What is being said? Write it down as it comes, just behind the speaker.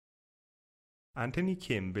Anthony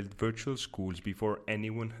Kim built virtual schools before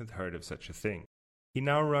anyone had heard of such a thing. He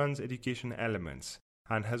now runs Education Elements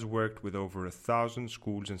and has worked with over 1,000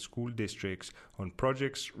 schools and school districts on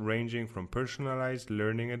projects ranging from personalized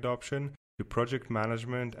learning adoption to project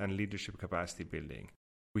management and leadership capacity building.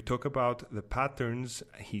 We talk about the patterns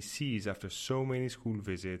he sees after so many school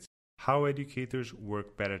visits, how educators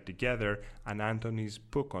work better together, and Anthony's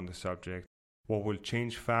book on the subject, what will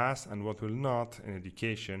change fast and what will not in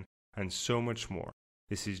education, and so much more.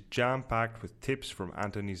 This is jam-packed with tips from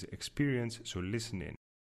Anthony's experience, so listen in.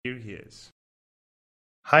 Here he is.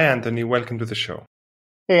 Hi, Anthony. Welcome to the show.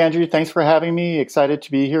 Hey, Andrew. Thanks for having me. Excited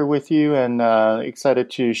to be here with you and excited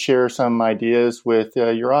to share some ideas with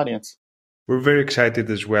your audience. We're very excited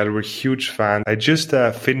as well. We're huge fans. I just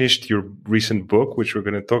finished your recent book, which we're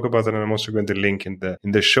going to talk about, and I'm also going to link in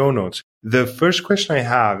the show notes. The first question I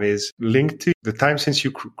have is linked to the time since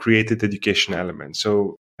you created Education Elements.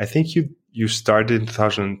 So I think you started in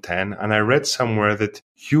 2010, and I read somewhere that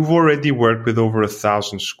you've already worked with over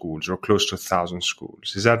 1,000 schools or close to 1,000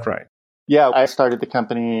 schools. Is that right? Yeah, I started the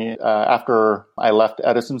company after I left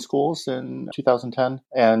Edison Schools in 2010.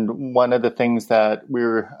 And one of the things that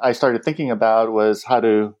I started thinking about was how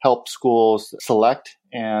to help schools select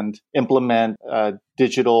and implement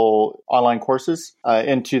digital online courses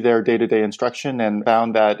into their day-to-day instruction, and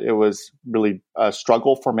found that it was really a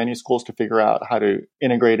struggle for many schools to figure out how to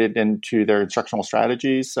integrate it into their instructional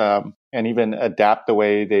strategies and even adapt the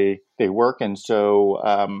way they work. And so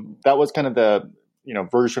that was kind of the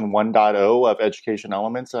version 1.0 of Education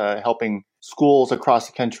Elements, helping schools across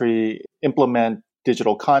the country implement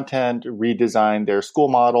digital content, redesign their school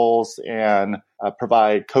models, and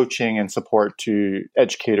provide coaching and support to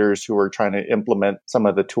educators who are trying to implement some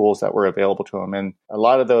of the tools that were available to them. And a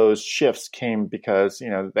lot of those shifts came because,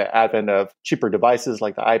 the advent of cheaper devices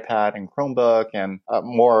like the iPad and Chromebook, and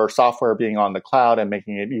more software being on the cloud and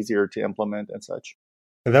making it easier to implement and such.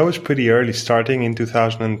 That was pretty early, starting in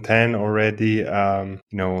 2010 already,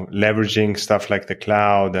 leveraging stuff like the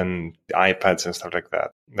cloud and the iPads and stuff like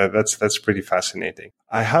that. That's pretty fascinating.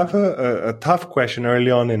 I have a tough question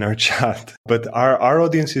early on in our chat, but our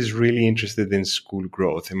audience is really interested in school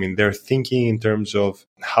growth. I mean, they're thinking in terms of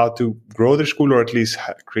how to grow their school, or at least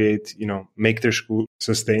create, make their school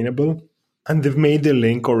sustainable. And they've made the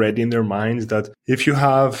link already in their minds that if you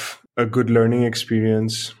have a good learning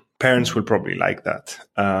experience, parents will probably like that.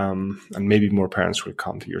 And maybe more parents will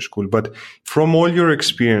come to your school. But from all your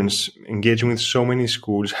experience engaging with so many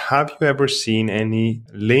schools, have you ever seen any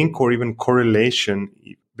link or even correlation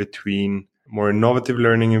between more innovative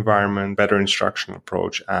learning environment, better instructional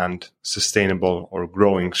approach, and sustainable or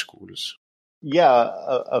growing schools? Yeah,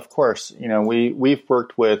 of course. We've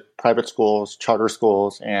worked with private schools, charter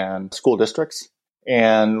schools, and school districts.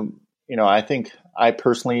 And, I think I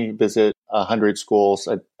personally visit 100 schools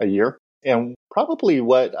a year. And probably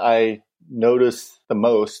what I notice the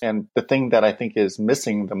most, and the thing that I think is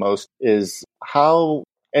missing the most, is how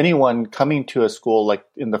anyone coming to a school, like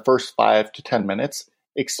in the first 5 to 10 minutes,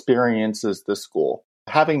 experiences the school.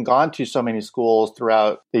 Having gone to so many schools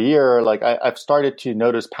throughout the year, I've started to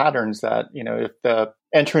notice patterns that, if the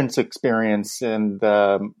entrance experience and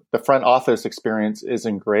the front office experience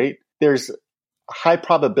isn't great, there's high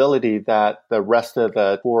probability that the rest of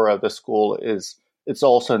the tour of the school it's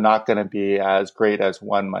also not going to be as great as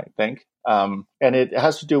one might think. And it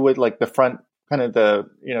has to do with the front, kind of the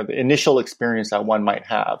initial experience that one might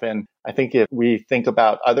have. And I think if we think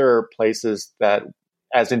about other places that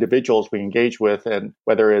as individuals we engage with, and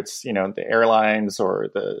whether it's, the airlines or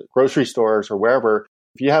the grocery stores or wherever,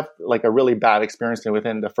 if you have a really bad experience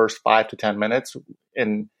within the first 5 to 10 minutes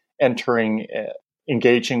in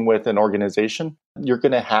engaging with an organization, you're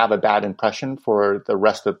going to have a bad impression for the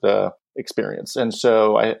rest of the experience. And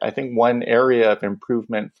so I think one area of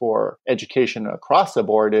improvement for education across the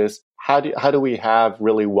board is how do we have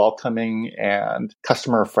really welcoming and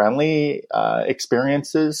customer-friendly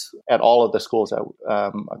experiences at all of the schools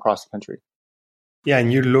across the country. Yeah,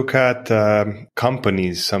 and you look at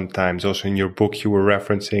companies sometimes. Also in your book, you were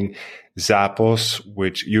referencing Zappos,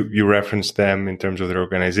 which you referenced them in terms of their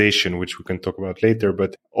organization, which we can talk about later.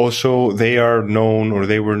 But also they were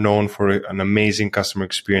known for an amazing customer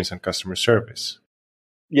experience and customer service.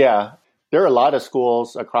 Yeah. There are a lot of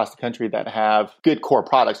schools across the country that have good core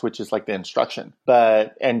products, which is the instruction.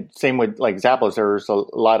 And same with Zappos, there's a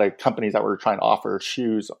lot of companies that were trying to offer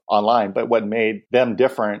shoes online. But what made them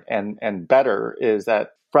different and better is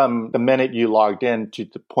that from the minute you logged in to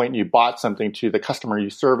the point you bought something to the customer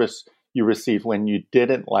service you received when you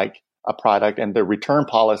didn't like a product, and the return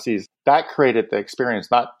policies, that created the experience,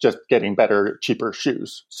 not just getting better, cheaper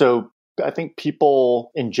shoes. So I think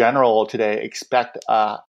people in general today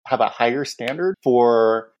have a higher standard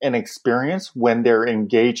for an experience when they're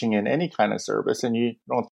engaging in any kind of service. And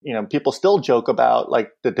people still joke about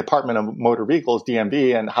like the Department of Motor Vehicles,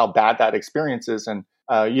 DMV, and how bad that experience is. And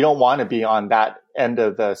you don't want to be on that end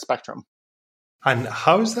of the spectrum. And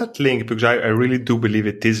how is that linked? Because I really do believe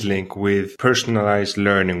it is linked with personalized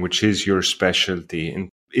learning, which is your specialty. And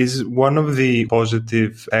is one of the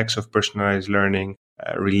positive effects of personalized learning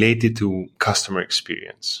related to customer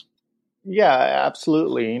experience? Yeah,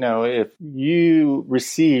 absolutely. If you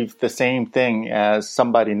receive the same thing as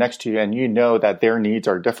somebody next to you and you know that their needs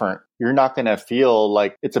are different, you're not going to feel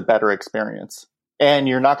like it's a better experience. And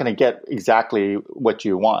you're not going to get exactly what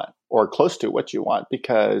you want or close to what you want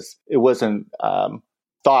because it wasn't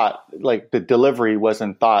thought, like the delivery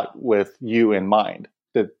wasn't thought with you in mind.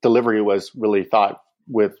 The delivery was really thought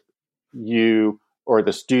with you or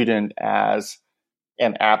the student as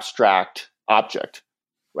an abstract object,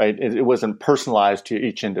 right? It wasn't personalized to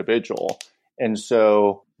each individual. And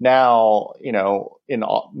so now, in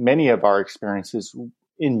many of our experiences,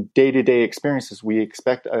 in day-to-day experiences, we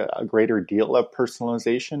expect a greater deal of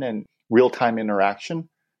personalization and real-time interaction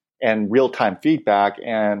and real-time feedback.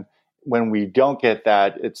 And when we don't get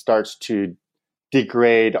that, it starts to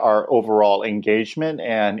degrade our overall engagement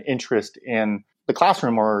and interest in the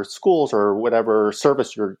classroom or schools or whatever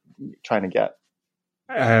service you're trying to get.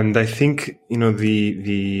 And I think,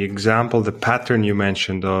 the example, the pattern you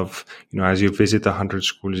mentioned of, as you visit 100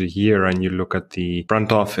 schools a year and you look at the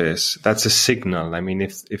front office, that's a signal. I mean,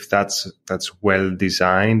 if that's well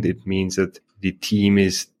designed, it means that the team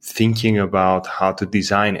is thinking about how to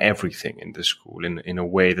design everything in the school in a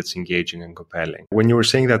way that's engaging and compelling. When you were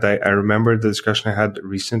saying that, I remember the discussion I had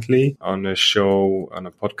recently on a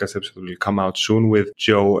podcast episode that will come out soon with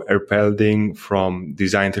Joe Erpelding from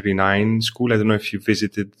Design 39 School. I don't know if you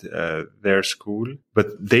visited their school, but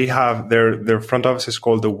they have their front office is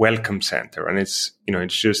called the Welcome Center. And it's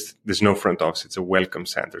just, there's no front office. It's a welcome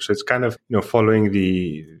center. So it's kind of, following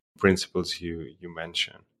the principles you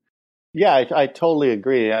mentioned. Yeah, I totally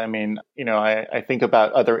agree. I mean, I think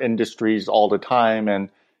about other industries all the time. And,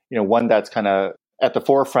 one that's kind of at the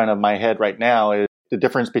forefront of my head right now is the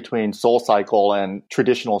difference between SoulCycle and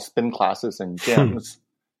traditional spin classes and gyms.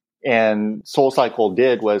 And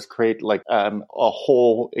SoulCycle was create like a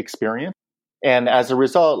whole experience. And as a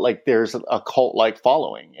result, like there's a cult-like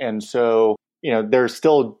following. And so, there's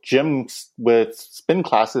still gyms with spin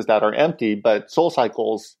classes that are empty, but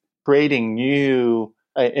SoulCycle's creating new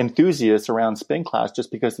enthusiasts around spin class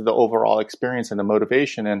just because of the overall experience and the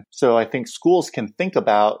motivation. And so I think schools can think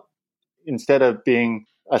about, instead of being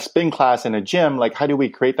a spin class in a gym, like how do we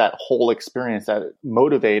create that whole experience that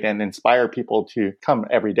motivate and inspire people to come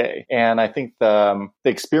every day? And I think the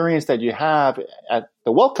experience that you have at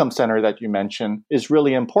the Welcome Center that you mentioned is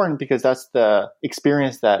really important because that's the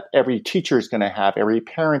experience that every teacher is going to have, every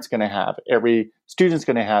parent's going to have, every student's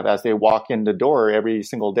going to have as they walk in the door every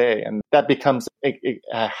single day. And that becomes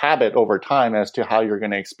a habit over time as to how you're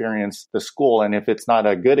going to experience the school. And if it's not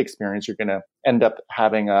a good experience, you're going to end up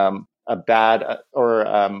having a bad or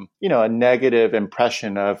a negative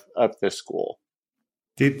impression of the school.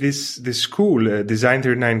 This school, Design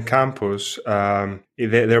 39 Campus,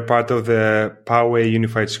 they're part of the Poway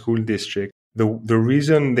Unified School District. The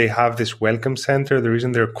reason they have this welcome center, the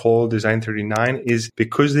reason they're called Design 39 is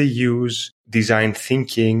because they use design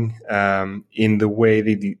thinking in the way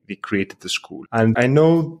they created the school. And I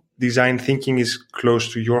know design thinking is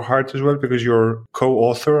close to your heart as well because your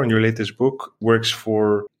co-author on your latest book works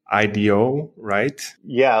for IDEO, right?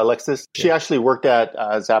 Yeah, Alexis. She actually worked at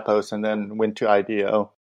Zappos and then went to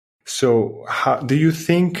IDEO. So how do you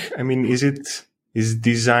think, is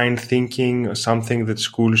design thinking something that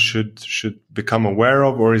schools should become aware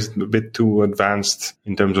of, or is it a bit too advanced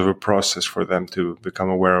in terms of a process for them to become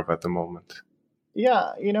aware of at the moment?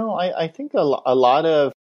 Yeah, I think a lot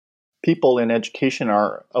of people in education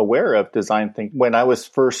are aware of design thinking. When I was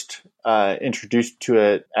first introduced to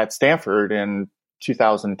it at Stanford in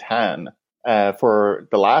 2010, for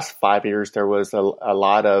the last 5 years, there was a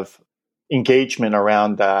lot of engagement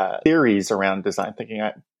around the theories around design thinking.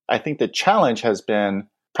 I think the challenge has been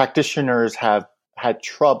practitioners have had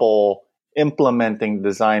trouble implementing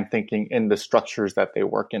design thinking in the structures that they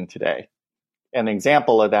work in today. An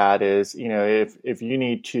example of that is, if you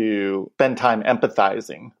need to spend time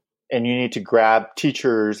empathizing and you need to grab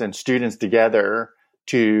teachers and students together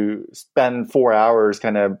to spend 4 hours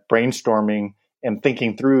kind of brainstorming and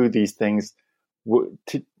thinking through these things,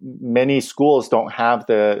 many schools don't have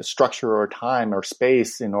the structure or time or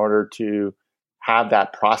space in order to have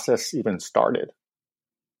that process even started.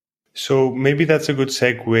 So maybe that's a good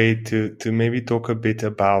segue to maybe talk a bit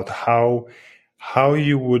about how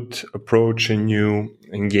you would approach a new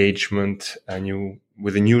engagement,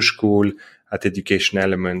 with a new school at Education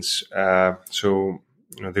Elements. So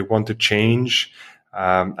they want to change.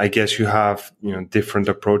 I guess you have different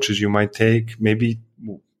approaches you might take. Maybe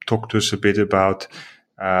talk to us a bit about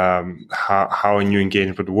how a new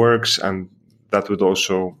engagement works, and that would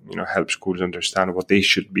also help schools understand what they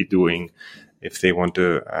should be doing if they want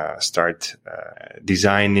to start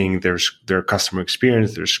designing their customer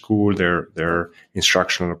experience, their school, their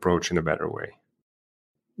instructional approach in a better way.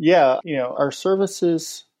 Yeah, our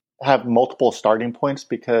services have multiple starting points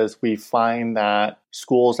because we find that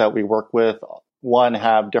schools that we work with, one,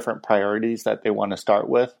 have different priorities that they want to start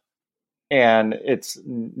with. And it's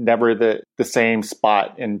never the same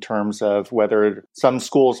spot in terms of whether some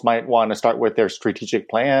schools might want to start with their strategic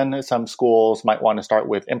plan. Some schools might want to start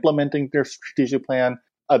with implementing their strategic plan.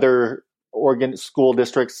 Other school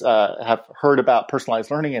districts have heard about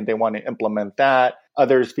personalized learning and they want to implement that.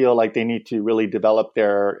 Others feel like they need to really develop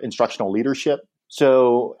their instructional leadership.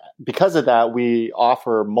 So because of that, we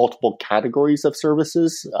offer multiple categories of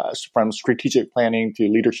services, from strategic planning to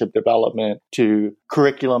leadership development to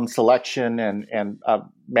curriculum selection and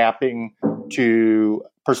mapping to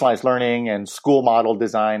personalized learning and school model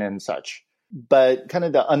design and such. But kind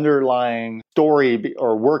of the underlying story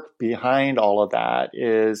or work behind all of that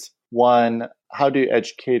is, one, how do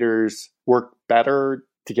educators work better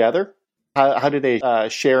together? How do they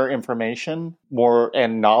share information more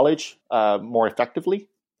and knowledge more effectively?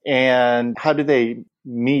 And how do they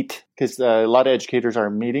meet? Because a lot of educators are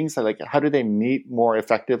in meetings. So how do they meet more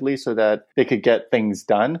effectively so that they could get things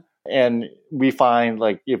done? And we find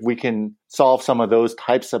if we can solve some of those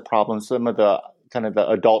types of problems, some of the kind of the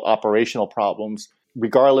adult operational problems,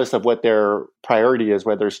 regardless of what their priority is,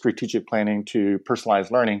 whether strategic planning to personalized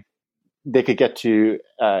learning, they could get to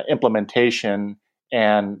implementation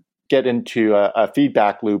and get into a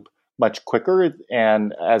feedback loop much quicker,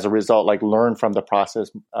 and as a result, learn from the process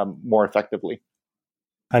more effectively.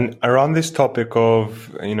 And around this topic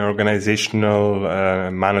of organizational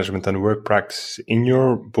management and work practice, in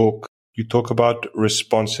your book, you talk about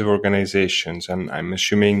responsive organizations, and I'm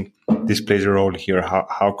assuming this plays a role here.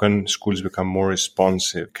 How can schools become more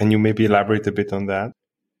responsive? Can you maybe elaborate a bit on that?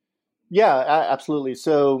 Yeah, absolutely.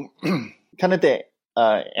 So kind of the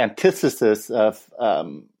antithesis of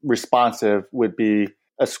responsive would be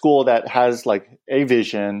a school that has a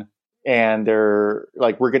vision and they're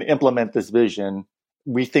we're going to implement this vision.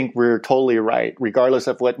 We think we're totally right, regardless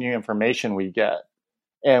of what new information we get.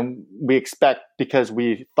 And we expect, because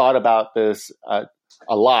we thought about this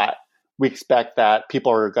a lot, we expect that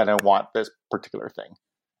people are going to want this particular thing.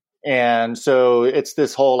 And so it's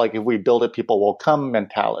this whole, if we build it, people will come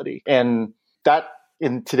mentality. And that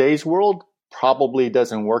in today's world probably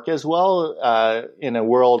doesn't work as well in a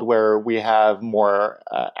world where we have more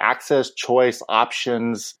access, choice,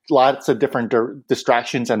 options, lots of different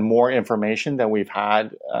distractions and more information than we've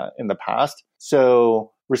had in the past.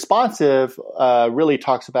 So responsive really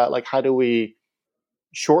talks about how do we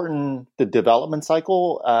shorten the development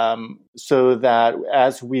cycle so that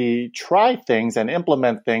as we try things and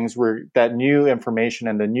implement things, that new information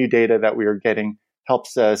and the new data that we are getting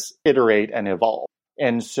helps us iterate and evolve.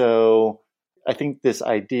 And so I think this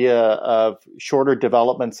idea of shorter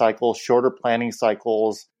development cycles, shorter planning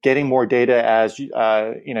cycles, getting more data as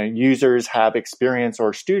users have experience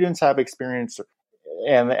or students have experience,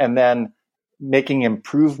 and then making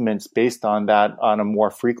improvements based on that on a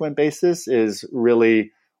more frequent basis is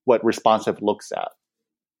really what responsive looks at.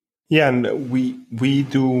 Yeah, and we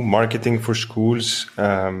do marketing for schools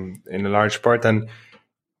in a large part, and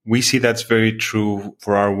we see that's very true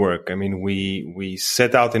for our work. I mean, we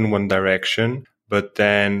set out in one direction, but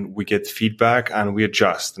then we get feedback and we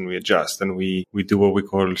adjust and we do what we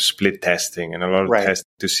call split testing and a lot of testing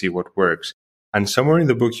to see what works. And somewhere in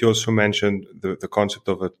the book, you also mentioned the concept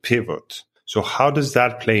of a pivot. So how does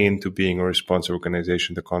that play into being a responsive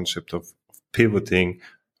organization, the concept of pivoting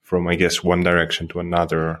from, I guess, one direction to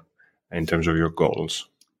another in terms of your goals?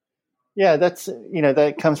 Yeah,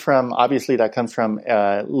 that comes from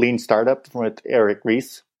Lean Startup with Eric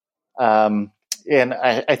Ries. And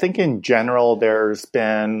I think in general, there's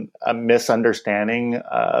been a misunderstanding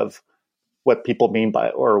of what people mean by,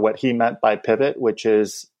 or what he meant by pivot, which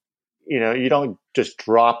is, you don't just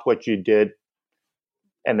drop what you did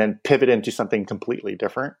and then pivot into something completely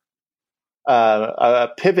different. A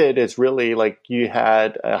pivot is really you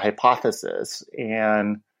had a hypothesis,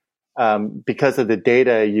 and because of the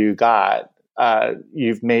data you got,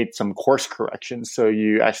 you've made some course corrections. So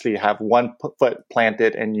you actually have one foot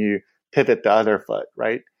planted and you pivot the other foot,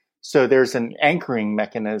 right? So there's an anchoring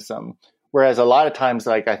mechanism. Whereas a lot of times,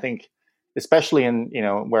 like I think, especially in,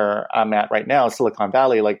 where I'm at right now, Silicon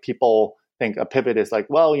Valley, like people think a pivot is like,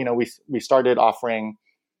 well, we started offering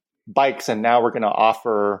bikes and now we're going to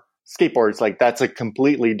offer skateboards. Like that's a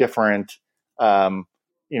completely different, product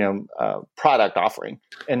offering.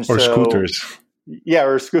 And or scooters. Yeah,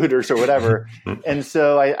 or scooters or whatever. And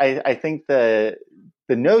so I think the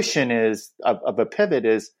notion is of a pivot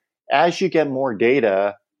is, as you get more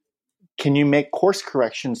data, can you make course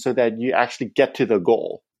corrections so that you actually get to the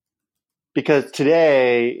goal? Because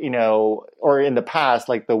today, or in the past,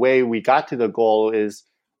 like the way we got to the goal is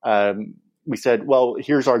we said, well,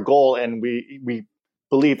 here's our goal. And we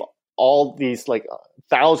believe all these like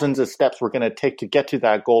thousands of steps we're going to take to get to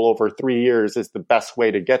that goal over 3 years is the best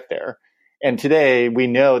way to get there. And today we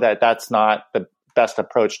know that that's not the best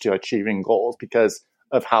approach to achieving goals because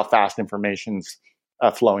of how fast information's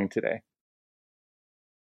flowing today.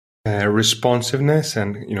 Responsiveness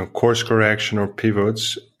and course correction or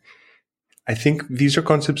pivots. I think these are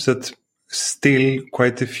concepts that still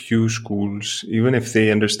quite a few schools, even if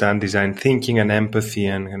they understand design thinking and empathy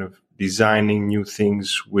and kind of designing new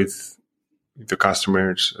things with the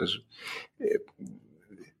customers,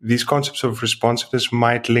 these concepts of responsiveness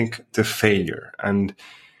might link to failure. And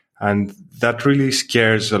that really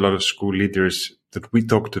scares a lot of school leaders that we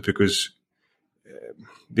talk to, because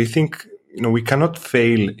they think, we cannot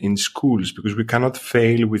fail in schools because we cannot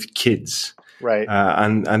fail with kids. Right.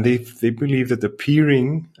 And they believe that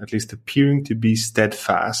appearing to be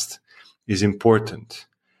steadfast is important.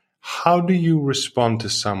 How do you respond to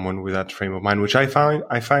someone with that frame of mind, which I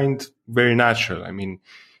find very natural? I mean,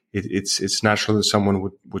 it's natural that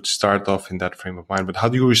someone would start off in that frame of mind, but how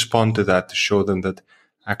do you respond to that to show them that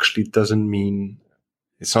actually it doesn't mean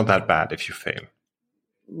it's not that bad if you fail?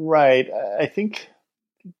 Right. I think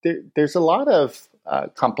there's a lot of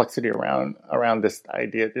complexity around this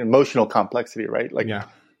idea, the emotional complexity, right? Like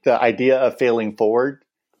the idea of failing forward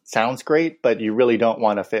sounds great, but you really don't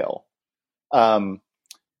want to fail.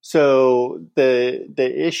 So the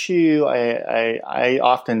issue I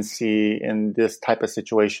often see in this type of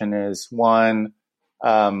situation is one,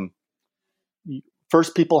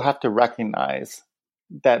 first people have to recognize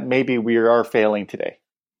that maybe we are failing today.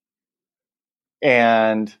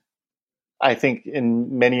 And I think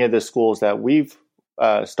in many of the schools that we've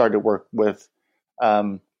started work with,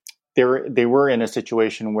 they were in a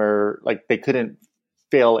situation where like they couldn't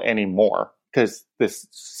fail anymore because this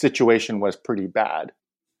situation was pretty bad.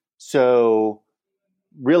 So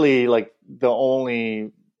really, like the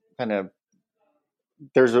only kind of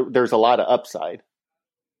there's a lot of upside,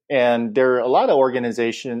 and there are a lot of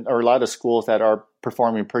organizations or a lot of schools that are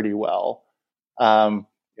performing pretty well.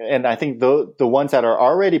 And I think the ones that are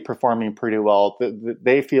already performing pretty well,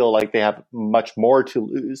 they feel like they have much more to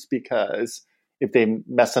lose, because if they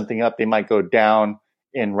mess something up, they might go down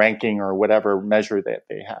in ranking or whatever measure that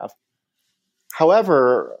they have.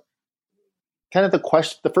 However, kind of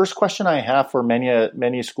the first question I have for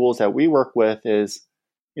many schools that we work with is,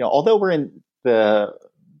 although we're in the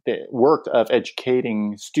work of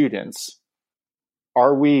educating students,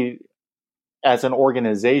 are we as an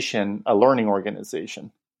organization a learning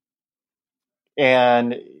organization?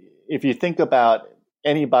 And if you think about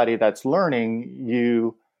anybody that's learning,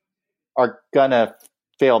 you are gonna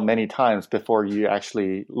fail many times before you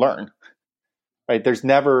actually learn, right? There's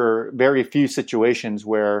never very few situations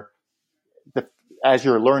where as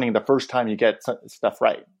you're learning the first time you get stuff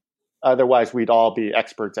right. Otherwise, we'd all be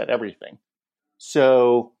experts at everything.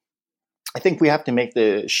 So I think we have to make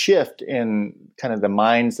the shift in kind of the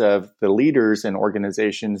minds of the leaders in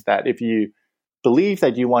organizations that if you believe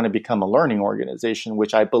that you want to become a learning organization,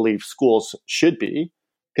 which I believe schools should be,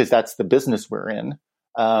 because that's the business we're in,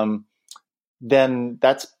 then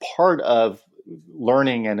that's part of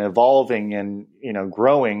learning and evolving and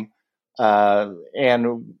growing.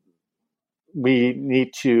 And we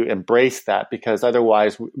need to embrace that, because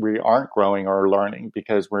otherwise we aren't growing or learning,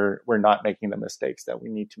 because we're not making the mistakes that we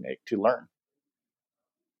need to make to learn.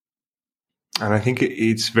 And I think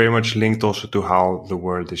it's very much linked also to how the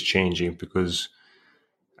world is changing, because,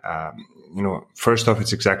 first off,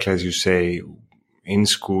 it's exactly as you say. In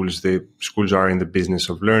schools, the schools are in the business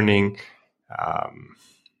of learning.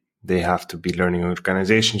 They have to be learning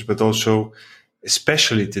organizations, but also,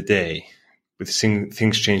 especially today, with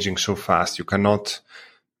things changing so fast, you cannot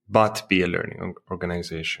but be a learning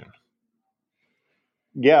organization.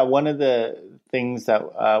 Yeah, one of the things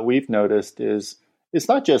that we've noticed is it's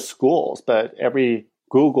not just schools, but every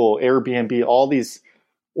Google, Airbnb, all these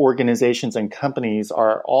organizations and companies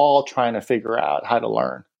are all trying to figure out how to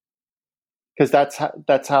learn, because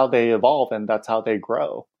that's how they evolve and that's how they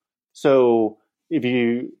grow. So if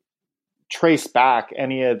you trace back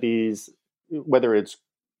any of these, whether it's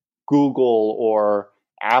Google or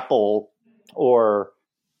Apple or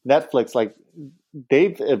Netflix, like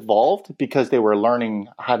they've evolved because they were learning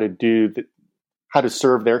how to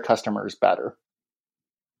serve their customers better.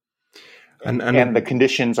 And the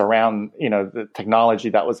conditions around, the technology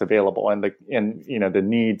that was available and the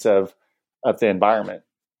needs of the environment.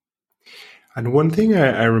 And one thing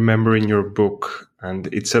I remember in your book, and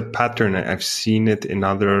it's a pattern, I've seen it in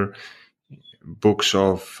other books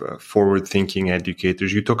of forward-thinking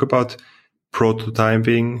educators. You talk about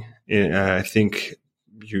prototyping. I think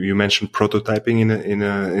you mentioned prototyping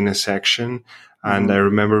in a section, and I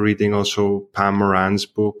remember reading also Pam Moran's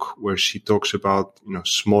book where she talks about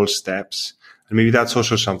small steps, and maybe that's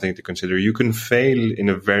also something to consider. You can fail in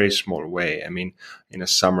a very small way. I mean, in a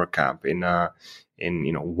summer camp, in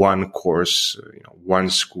one course, one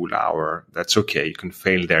school hour, that's okay. You can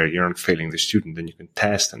fail there. You're not failing the student. Then you can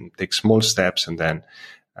test and take small steps and then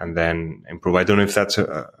improve. I don't know if that's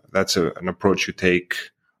an approach you take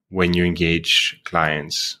when you engage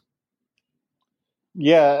clients.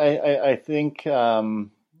 Yeah, I think a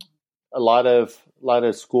lot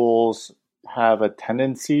of schools have a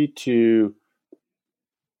tendency to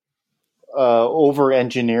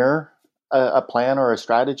over-engineer a plan or a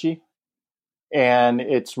strategy. And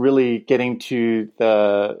it's really getting to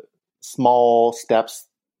the small steps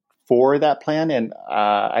for that plan and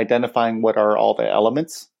identifying what are all the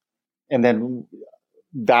elements, and then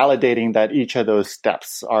validating that each of those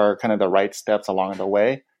steps are kind of the right steps along the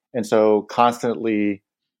way. And so constantly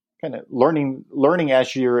kind of learning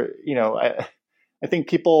as you're, I think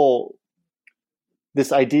people,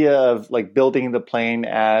 this idea of like building the plane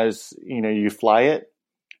as, you fly it,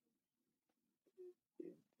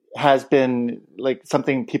 has been like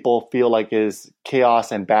something people feel like is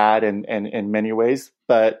chaos and bad and in many ways.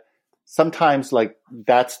 But sometimes like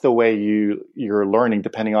that's the way you're learning,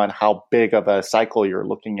 depending on how big of a cycle you're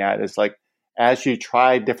looking at. Is like as you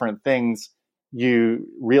try different things, you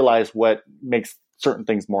realize what makes certain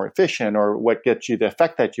things more efficient, or what gets you the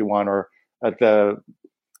effect that you want, or the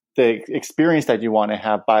experience that you want to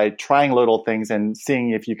have by trying little things and seeing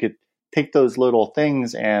if you could take those little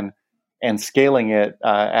things and scaling it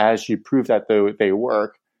as you prove that they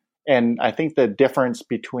work. And I think the difference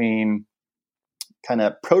between kind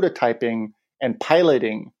of prototyping and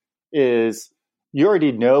piloting is you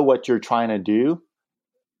already know what you're trying to do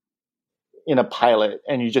in a pilot,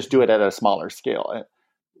 and you just do it at a smaller scale.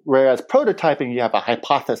 Whereas prototyping, you have a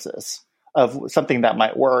hypothesis of something that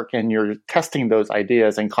might work, and you're testing those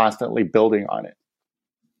ideas and constantly building on it.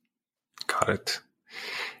 Got it.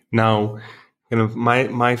 Now,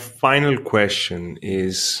 my final question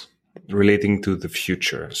is relating to the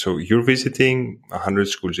future. So you're visiting 100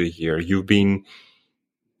 schools a year. You've been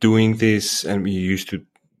doing this, and you've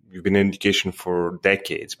been in education for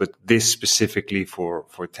decades, but this specifically for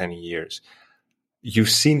 10 years.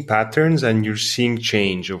 You've seen patterns and you're seeing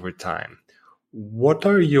change over time. What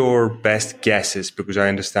are your best guesses? Because I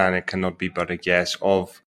understand it cannot be but a guess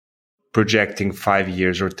of projecting 5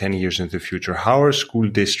 years or 10 years into the future. How are school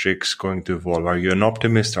districts going to evolve? Are you an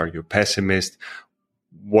optimist? Are you a pessimist?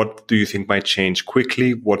 What do you think might change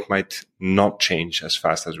quickly? What might not change as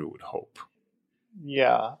fast as we would hope?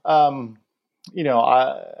 Yeah. I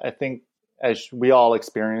think as we all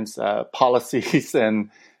experience policies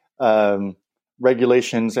and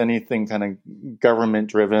regulations, anything kind of government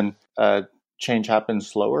driven, change happens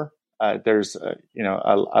slower. There's, a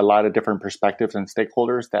lot of different perspectives and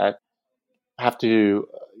stakeholders that have to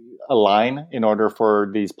align in order for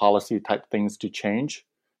these policy type things to change.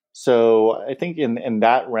 So I think in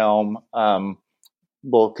that realm,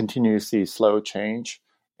 we'll continue to see slow change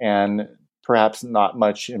and perhaps not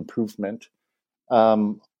much improvement.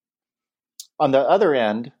 On the other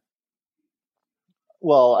end,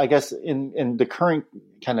 well, I guess in the current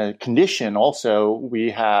kind of condition also,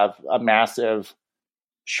 we have a massive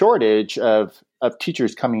shortage of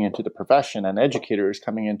teachers coming into the profession and educators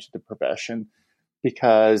coming into the profession,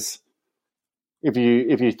 because if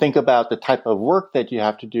you think about the type of work that you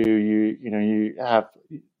have to do, you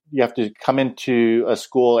have to come into a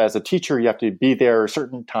school as a teacher. You have to be there a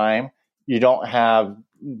certain time. You don't have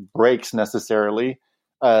breaks necessarily.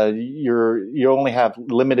 You only have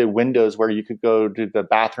limited windows where you could go to the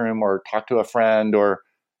bathroom or talk to a friend or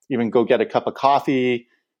even go get a cup of coffee,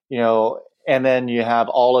 and then you have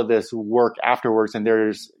all of this work afterwards. And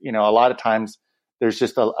there's, a lot of times there's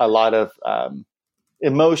just a lot of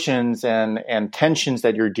emotions and tensions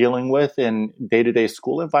that you're dealing with in day-to-day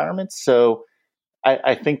school environments. So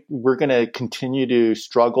I think we're going to continue to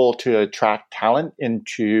struggle to attract talent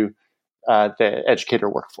into the educator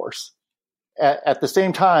workforce. At the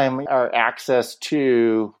same time, our access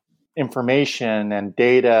to information and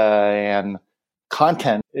data and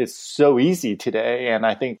content is so easy today. And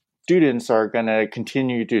I think students are going to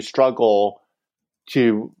continue to struggle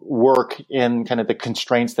to work in kind of the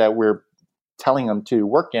constraints that we're telling them to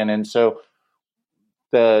work in. And so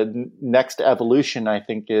the next evolution, I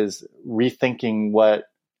think, is rethinking what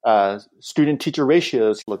student-teacher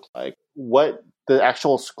ratios look like, what the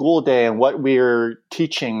actual school day and what we're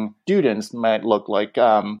teaching students might look like.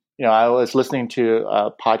 I was listening to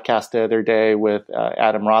a podcast the other day with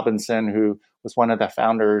Adam Robinson, who was one of the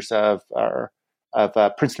founders of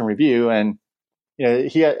Princeton Review, and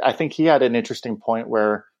I think he had an interesting point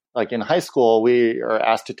where, like in high school, we are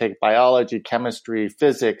asked to take biology, chemistry,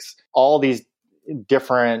 physics, all these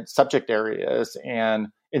different subject areas, and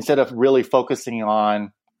instead of really focusing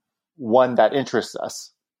on one that interests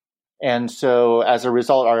us. And so as a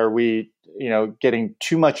result, are we, getting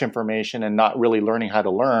too much information and not really learning how to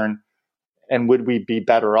learn? And would we be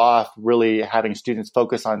better off really having students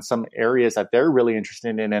focus on some areas that they're really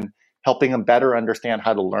interested in and helping them better understand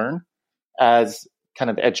how to learn as kind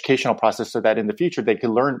of the educational process so that in the future they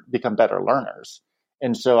can become better learners?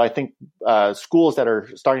 And so I think schools that are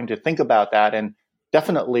starting to think about that, and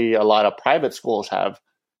definitely a lot of private schools have,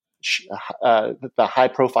 the high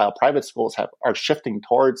profile private schools are shifting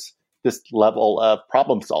towards this level of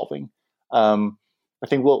problem solving. I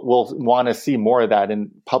think we'll want to see more of that in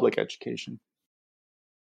public education.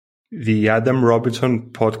 The Adam Robinson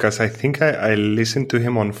podcast, I think I listened to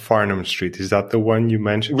him on Farnham Street. Is that the one you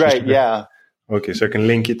mentioned? Right. Yeah. Okay, so I can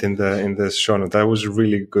link it in the show note. That was a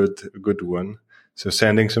really good one. So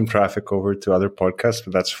sending some traffic over to other podcasts,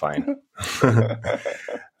 but that's fine.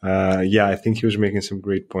 I think he was making some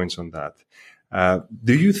great points on that.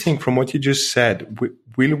 Do you think, from what you just said,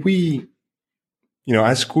 will we,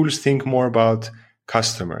 as schools think more about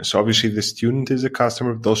customers? So obviously the student is a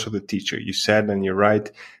customer, but also the teacher. You said, and you're right,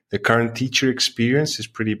 the current teacher experience is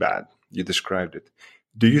pretty bad. You described it.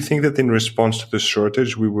 Do you think that in response to the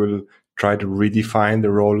shortage, we will try to redefine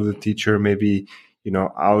the role of the teacher, maybe,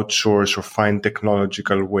 outsource or find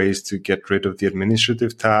technological ways to get rid of the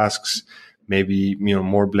administrative tasks, maybe,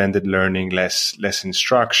 more blended learning, less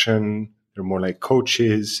instruction? They're more like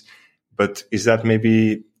coaches. But is that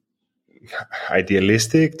maybe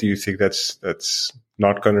idealistic? Do you think that's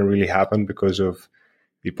not going to really happen because of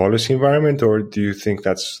the policy environment, or do you think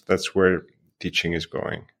that's where teaching is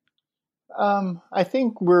going? I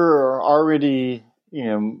think we're already,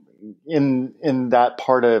 in that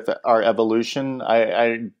part of our evolution.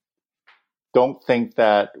 I don't think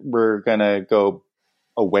that we're going to go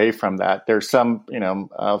away from that. There's some,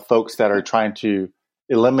 folks that are trying to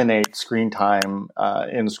eliminate screen time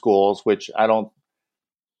in schools, which I don't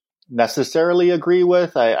necessarily agree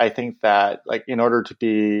with. I think that, like, in order to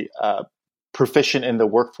be proficient in the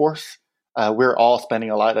workforce, we're all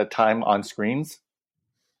spending a lot of time on screens.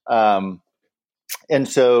 And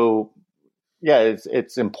so,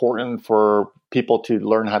 it's important for people to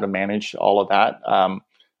learn how to manage all of that.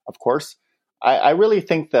 Of course, I really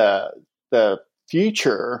think the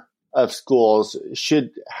future of schools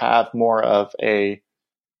should have more of a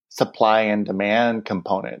supply and demand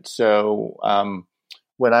component. So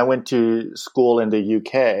when I went to school in the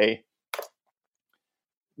UK,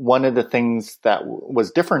 one of the things that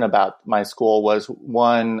was different about my school was,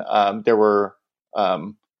 one, there were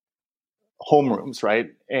homerooms,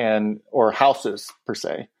 right? Or houses per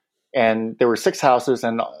se. And there were 6 houses,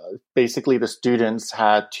 and basically the students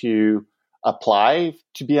had to apply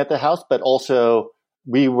to be at the house, but also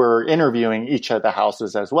we were interviewing each of the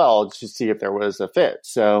houses as well to see if there was a fit.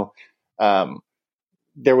 So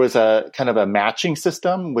there was a kind of a matching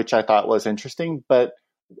system, which I thought was interesting. But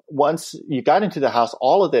once you got into the house,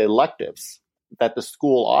 all of the electives that the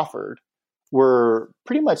school offered were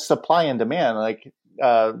pretty much supply and demand. Like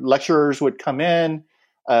lecturers would come in.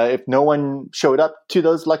 If no one showed up to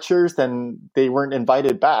those lectures, then they weren't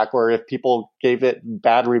invited back. Or if people gave it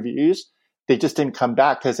bad reviews, they just didn't come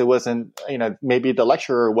back because it wasn't, maybe the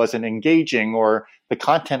lecturer wasn't engaging or the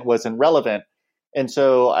content wasn't relevant. And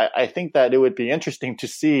so I think that it would be interesting to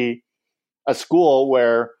see a school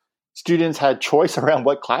where students had choice around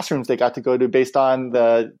what classrooms they got to go to based on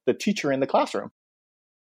the teacher in the classroom.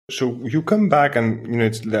 So you come back and,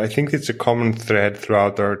 I think it's a common thread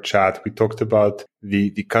throughout our chat. We talked about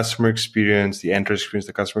the customer experience, the entrance experience,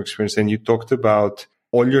 the customer experience, and you talked about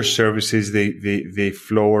all your services, they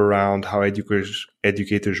flow around how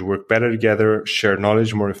educators work better together, share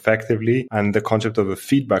knowledge more effectively, and the concept of a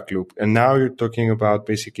feedback loop. And now you're talking about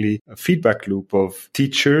basically a feedback loop of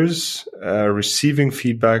teachers receiving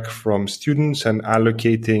feedback from students and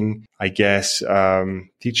allocating, I guess,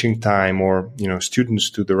 teaching time or, students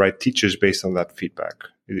to the right teachers based on that feedback.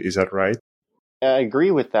 Is that right? I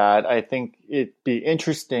agree with that. I think it'd be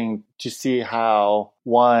interesting to see how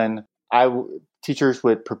teachers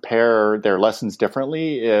would prepare their lessons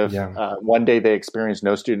differently if one day they experience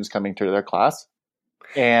no students coming to their class.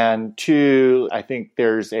 And two, I think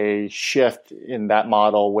there's a shift in that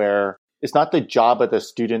model where it's not the job of the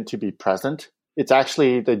student to be present. It's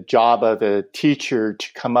actually the job of the teacher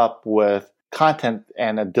to come up with content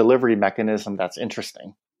and a delivery mechanism that's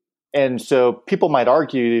interesting. And so people might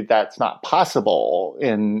argue that's not possible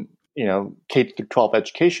in, K through 12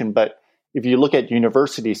 education, but if you look at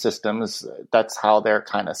university systems, that's how they're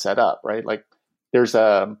kind of set up, right? Like there's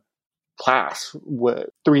a class with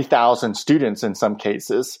 3,000 students in some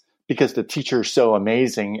cases because the teacher's so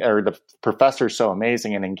amazing or the professor's so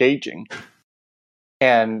amazing and engaging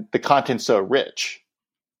and the content's so rich.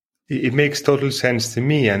 It makes total sense to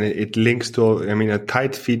me, and it links to, a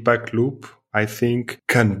tight feedback loop, I think,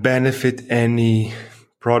 can benefit any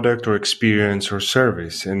product or experience or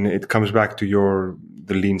service. And it comes back to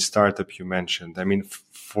the lean startup you mentioned.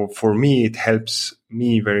 For me, it helps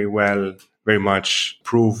me very much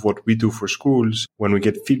prove what we do for schools. When we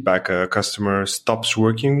get feedback, a customer stops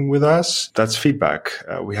working with us, that's feedback.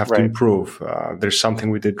 We have to improve. There's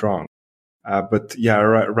something we did wrong. But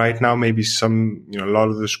right now, maybe a lot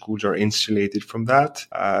of the schools are insulated from that.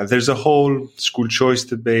 There's a whole school choice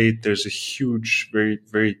debate. There's a huge, very,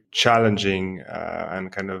 very challenging,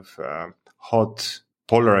 and kind of, hot,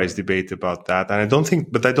 polarized debate about that. And I don't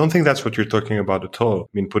think that's what you're talking about at all.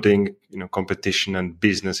 Putting, competition and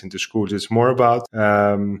business into schools. It's more about,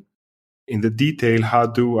 in the detail, how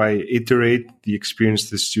do I iterate the experience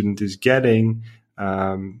the student is getting,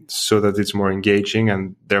 so that it's more engaging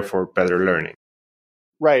and therefore better learning.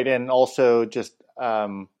 Right. And also just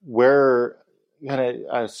we're kind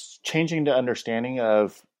of changing the understanding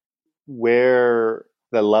of where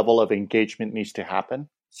the level of engagement needs to happen.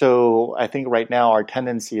 So I think right now our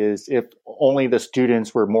tendency is if only the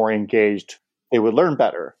students were more engaged, they would learn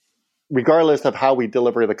better, regardless of how we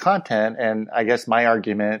deliver the content. And I guess my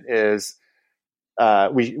argument is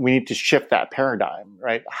we need to shift that paradigm,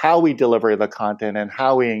 right? How we deliver the content and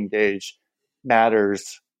how we engage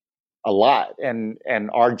matters a lot. And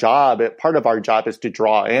part of our job is to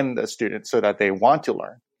draw in the students so that they want to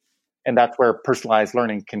learn. And that's where personalized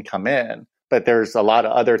learning can come in. But there's a lot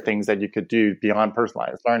of other things that you could do beyond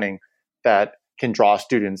personalized learning that can draw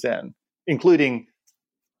students in, including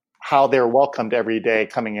how they're welcomed every day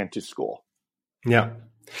coming into school. Yeah.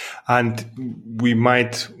 And we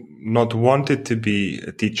might not want it to be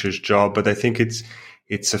a teacher's job, but I think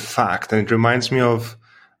it's a fact. And it reminds me of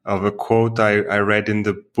a quote I read in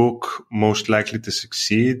the book, Most Likely to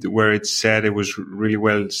Succeed, where it said, it was really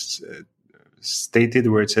well stated,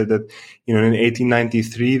 where it said that, in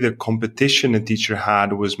 1893, the competition a teacher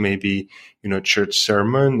had was maybe, church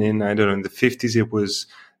sermon. In the 50s, it was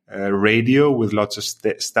radio with lots of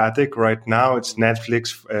static. Right now, it's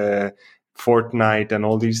Netflix, Fortnite and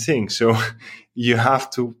all these things. So you have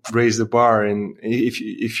to raise the bar. And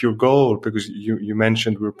if your goal, because you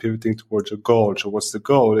mentioned we're pivoting towards a goal. So what's the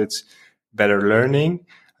goal? It's better learning.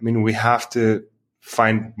 We have to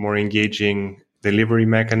find more engaging delivery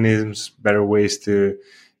mechanisms, better ways to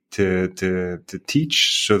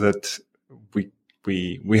teach so that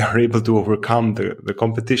we are able to overcome the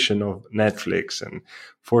competition of Netflix and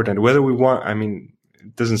Fortnite. Whether we want,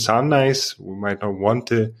 it doesn't sound nice. We might not want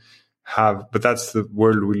to but that's the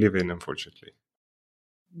world we live in, unfortunately.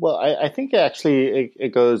 Well, I think actually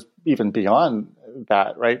it goes even beyond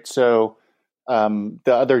that, right? So the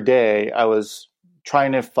other day I was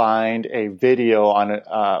trying to find a video on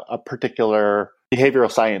a particular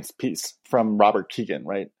behavioral science piece from Robert Kegan,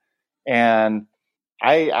 right? And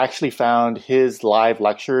I actually found his live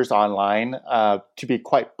lectures online to be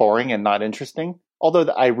quite boring and not interesting,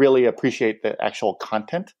 although I really appreciate the actual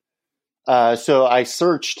content. So I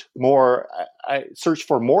searched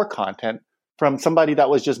for more content from somebody that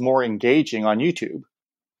was just more engaging on YouTube.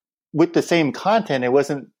 With the same content, it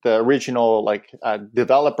wasn't the original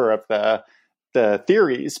developer of the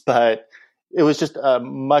theories, but it was just a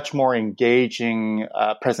much more engaging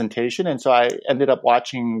presentation. And so I ended up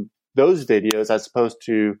watching those videos as opposed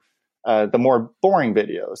to the more boring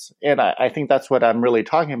videos. And I think that's what I'm really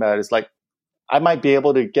talking about is I might be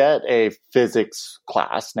able to get a physics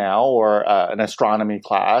class now or an astronomy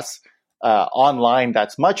class online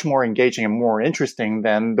that's much more engaging and more interesting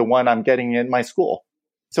than the one I'm getting in my school.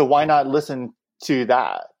 So why not listen to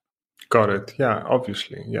that? Got it. Yeah,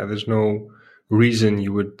 obviously. Yeah, there's no reason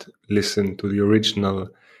you would listen to the original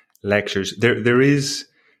lectures. There is,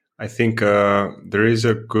 I think, there is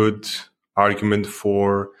a good argument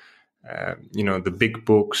for, the big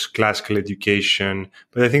books, classical education,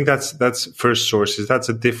 but I think that's first sources. That's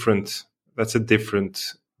a different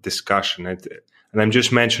discussion. And I'm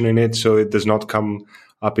just mentioning it so it does not come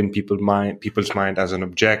up in people's mind as an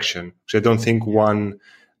objection. So I don't think one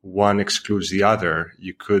excludes the other.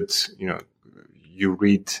 You could, you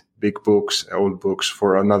read big books, old books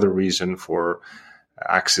for another reason, for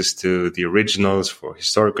access to the originals, for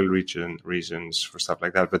historical reasons, for stuff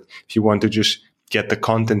like that. But if you want to just get the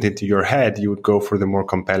content into your head, you would go for the more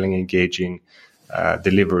compelling, engaging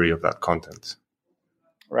delivery of that content.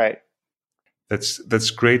 Right.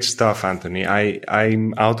 That's great stuff, Anthony.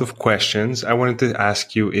 I'm out of questions. I wanted to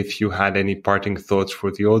ask you if you had any parting thoughts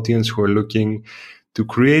for the audience who are looking to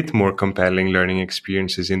create more compelling learning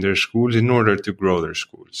experiences in their schools in order to grow their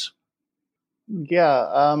schools. Yeah,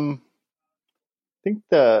 I think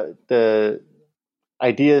the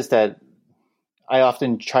ideas that I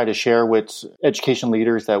often try to share with education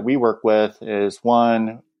leaders that we work with is,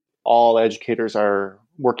 one, all educators are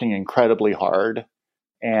working incredibly hard,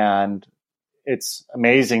 and it's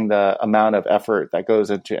amazing the amount of effort that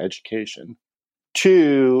goes into education.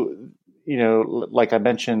 Two, like I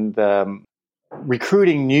mentioned,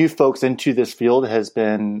 recruiting new folks into this field has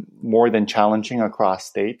been more than challenging across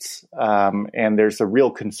states. And there's a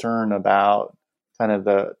real concern about kind of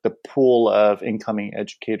the pool of incoming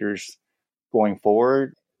educators going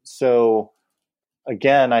forward. So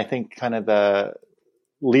again, I think kind of the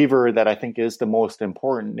lever that I think is the most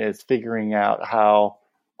important is figuring out how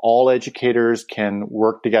all educators can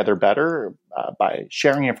work together better by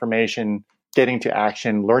sharing information, getting to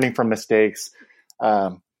action, learning from mistakes,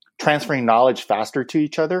 transferring knowledge faster to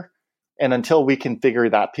each other. And until we can figure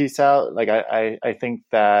that piece out, like I think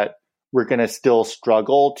that we're going to still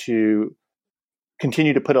struggle to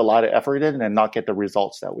continue to put a lot of effort in and not get the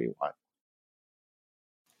results that we want.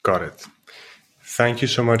 Got it. Thank you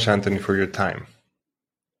so much, Anthony, for your time.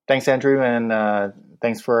 Thanks, Andrew. And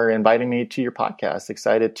thanks for inviting me to your podcast.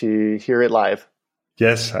 Excited to hear it live.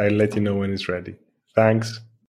 Yes, I'll let you know when it's ready. Thanks.